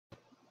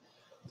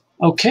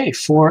Okay,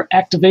 for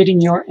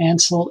activating your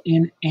Antsle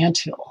in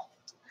antHill,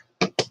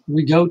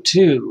 we go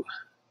to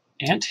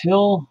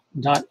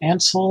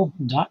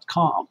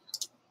anthill.antsle.com.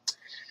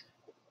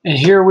 And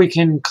here we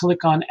can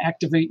click on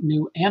Activate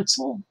New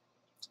Antsle,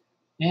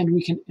 and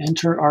we can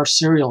enter our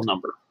serial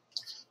number.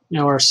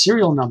 Now our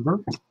serial number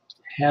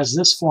has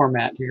this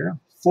format here: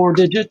 4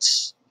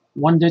 digits,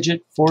 1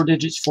 digit, 4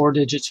 digits, 4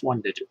 digits,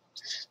 1 digit,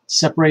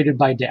 separated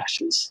by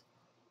dashes.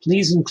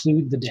 Please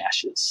include the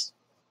dashes.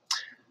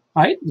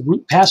 All right, the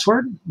root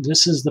password.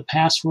 This is the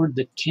password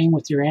that came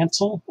with your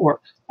Antsle, or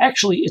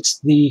actually it's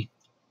the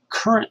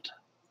current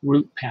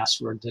root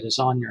password that is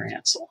on your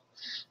Antsle.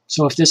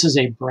 So if this is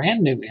a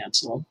brand new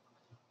Antsle,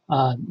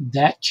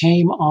 that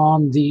came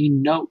on the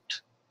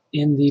note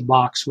in the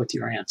box with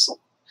your Antsle.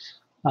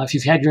 If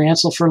you've had your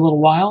Antsle for a little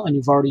while and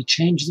you've already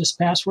changed this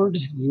password,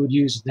 you would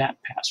use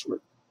that password.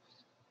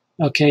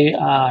 Okay,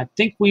 I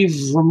think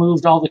we've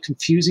removed all the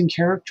confusing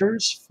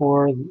characters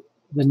for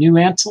the new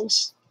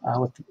Antsles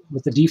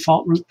with the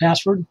default root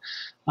password,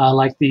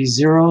 like the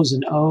zeros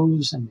and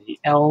O's and the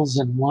L's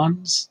and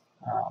ones.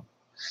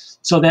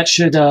 So that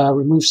should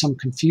remove some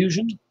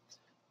confusion.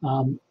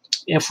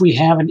 If we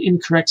have an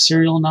incorrect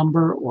serial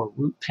number or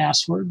root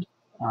password,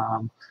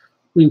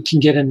 we can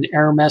get an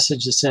error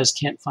message that says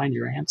can't find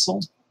your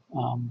Antsle.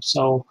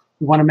 So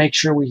we want to make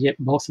sure we get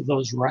both of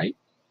those right.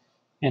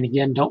 And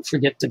again, don't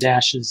forget the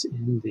dashes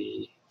in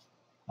the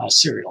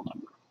serial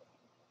number.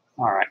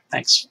 All right,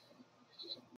 thanks.